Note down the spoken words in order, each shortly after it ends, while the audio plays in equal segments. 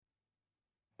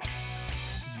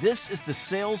This is the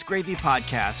Sales Gravy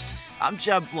Podcast. I'm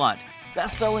Jeb Blunt,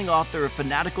 best-selling author of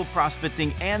Fanatical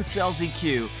Prospecting and Sales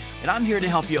EQ, and I'm here to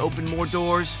help you open more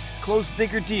doors, close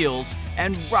bigger deals,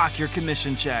 and rock your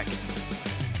commission check.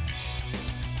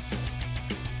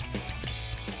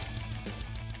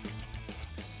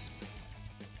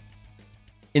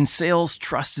 In sales,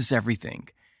 trust is everything.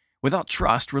 Without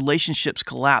trust, relationships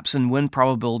collapse and win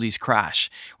probabilities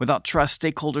crash. Without trust,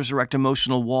 stakeholders erect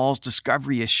emotional walls,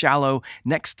 discovery is shallow,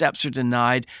 next steps are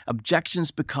denied,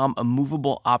 objections become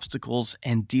immovable obstacles,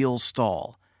 and deals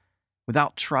stall.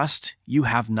 Without trust, you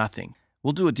have nothing.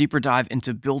 We'll do a deeper dive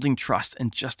into building trust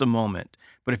in just a moment.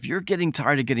 But if you're getting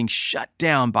tired of getting shut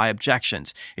down by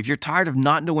objections, if you're tired of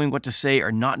not knowing what to say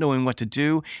or not knowing what to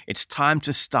do, it's time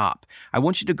to stop. I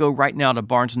want you to go right now to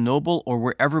Barnes & Noble or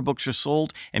wherever books are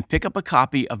sold and pick up a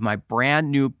copy of my brand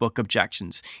new book,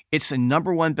 Objections. It's a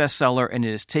 #1 bestseller and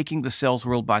it is taking the sales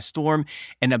world by storm.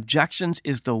 And Objections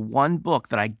is the one book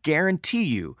that I guarantee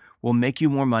you will make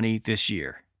you more money this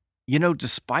year. You know,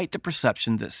 despite the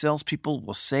perception that salespeople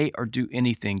will say or do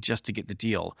anything just to get the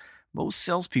deal, most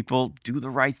salespeople do the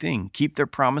right thing, keep their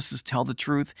promises, tell the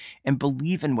truth, and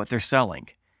believe in what they're selling.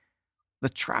 The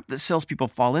trap that salespeople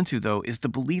fall into, though, is the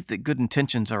belief that good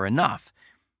intentions are enough.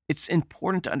 It's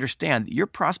important to understand that your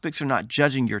prospects are not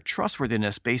judging your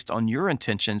trustworthiness based on your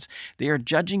intentions. They are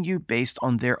judging you based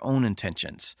on their own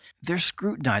intentions. They're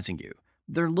scrutinizing you.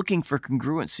 They're looking for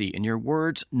congruency in your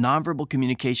words, nonverbal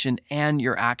communication, and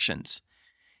your actions.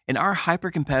 In our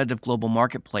hyper-competitive global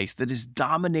marketplace that is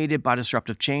dominated by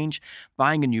disruptive change,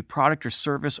 buying a new product or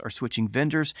service or switching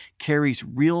vendors carries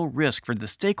real risk for the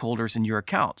stakeholders in your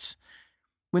accounts.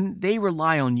 When they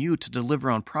rely on you to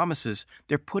deliver on promises,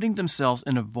 they're putting themselves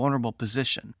in a vulnerable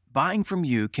position. Buying from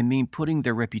you can mean putting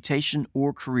their reputation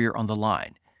or career on the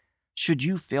line. Should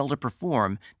you fail to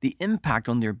perform, the impact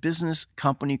on their business,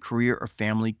 company, career, or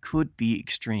family could be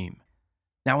extreme.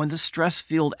 Now, in this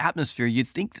stress-filled atmosphere, you'd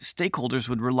think that stakeholders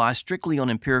would rely strictly on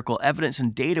empirical evidence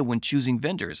and data when choosing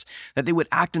vendors, that they would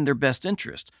act in their best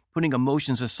interest, putting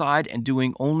emotions aside and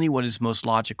doing only what is most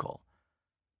logical.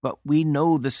 But we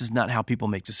know this is not how people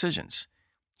make decisions.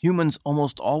 Humans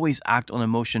almost always act on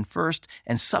emotion first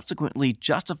and subsequently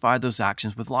justify those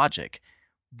actions with logic.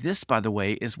 This, by the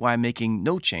way, is why making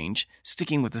no change,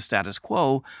 sticking with the status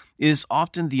quo, is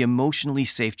often the emotionally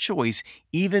safe choice,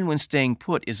 even when staying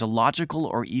put is illogical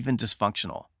or even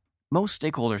dysfunctional. Most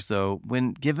stakeholders, though,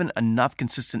 when given enough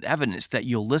consistent evidence that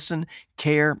you'll listen,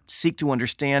 care, seek to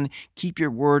understand, keep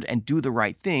your word, and do the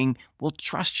right thing, will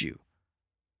trust you.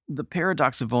 The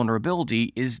paradox of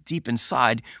vulnerability is deep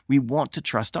inside, we want to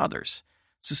trust others.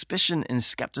 Suspicion and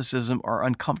skepticism are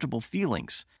uncomfortable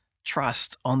feelings.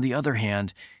 Trust, on the other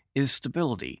hand, is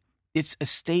stability. It's a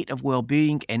state of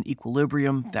well-being and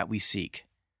equilibrium that we seek.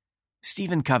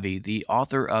 Stephen Covey, the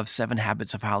author of 7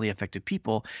 Habits of Highly Effective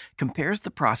People, compares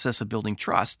the process of building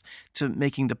trust to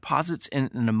making deposits in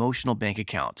an emotional bank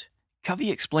account. Covey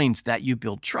explains that you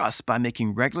build trust by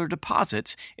making regular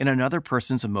deposits in another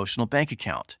person's emotional bank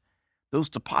account. Those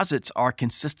deposits are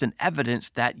consistent evidence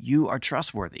that you are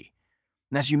trustworthy.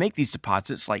 And as you make these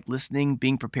deposits, like listening,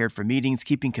 being prepared for meetings,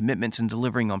 keeping commitments, and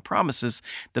delivering on promises,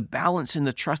 the balance in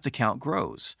the trust account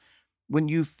grows. When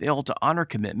you fail to honor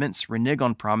commitments, renege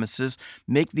on promises,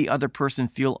 make the other person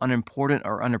feel unimportant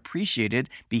or unappreciated,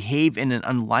 behave in an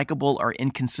unlikable or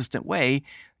inconsistent way,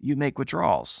 you make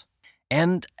withdrawals.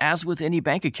 And as with any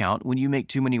bank account, when you make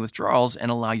too many withdrawals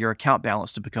and allow your account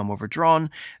balance to become overdrawn,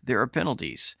 there are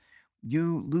penalties.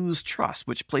 You lose trust,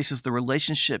 which places the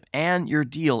relationship and your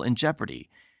deal in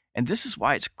jeopardy. And this is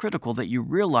why it's critical that you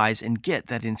realize and get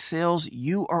that in sales,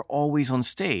 you are always on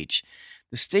stage.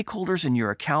 The stakeholders in your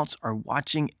accounts are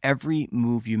watching every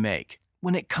move you make.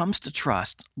 When it comes to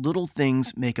trust, little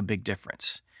things make a big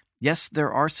difference. Yes,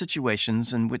 there are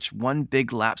situations in which one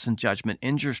big lapse in judgment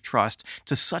injures trust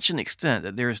to such an extent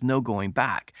that there is no going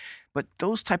back. But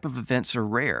those type of events are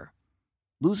rare.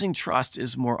 Losing trust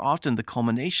is more often the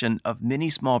culmination of many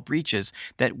small breaches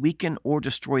that weaken or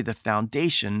destroy the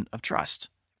foundation of trust.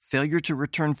 Failure to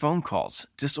return phone calls,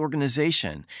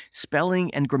 disorganization,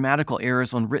 spelling and grammatical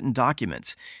errors on written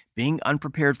documents, being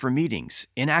unprepared for meetings,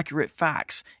 inaccurate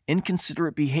facts,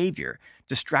 inconsiderate behavior,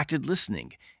 distracted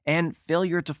listening, and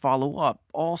failure to follow up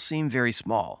all seem very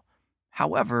small.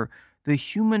 However, the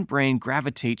human brain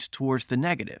gravitates towards the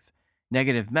negative.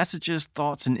 Negative messages,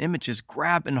 thoughts, and images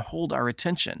grab and hold our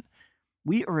attention.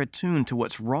 We are attuned to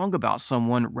what's wrong about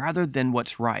someone rather than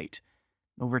what's right.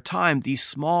 Over time, these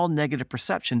small negative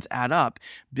perceptions add up,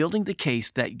 building the case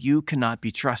that you cannot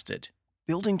be trusted.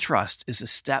 Building trust is a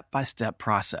step-by-step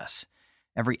process.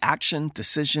 Every action,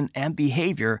 decision, and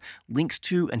behavior links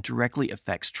to and directly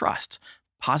affects trust.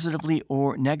 positively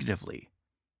or negatively.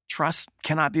 Trust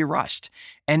cannot be rushed,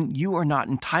 and you are not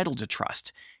entitled to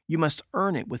trust. You must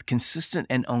earn it with consistent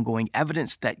and ongoing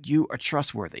evidence that you are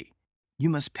trustworthy. You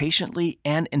must patiently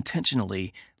and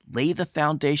intentionally lay the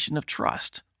foundation of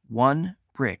trust, one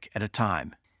brick at a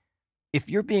time. If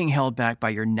you're being held back by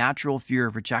your natural fear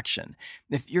of rejection,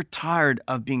 if you're tired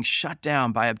of being shut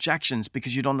down by objections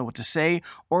because you don't know what to say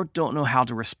or don't know how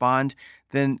to respond,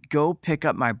 then go pick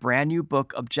up my brand new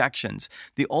book, Objections,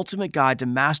 the ultimate guide to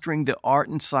mastering the art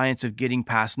and science of getting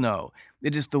past no.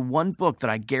 It is the one book that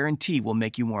I guarantee will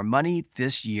make you more money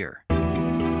this year.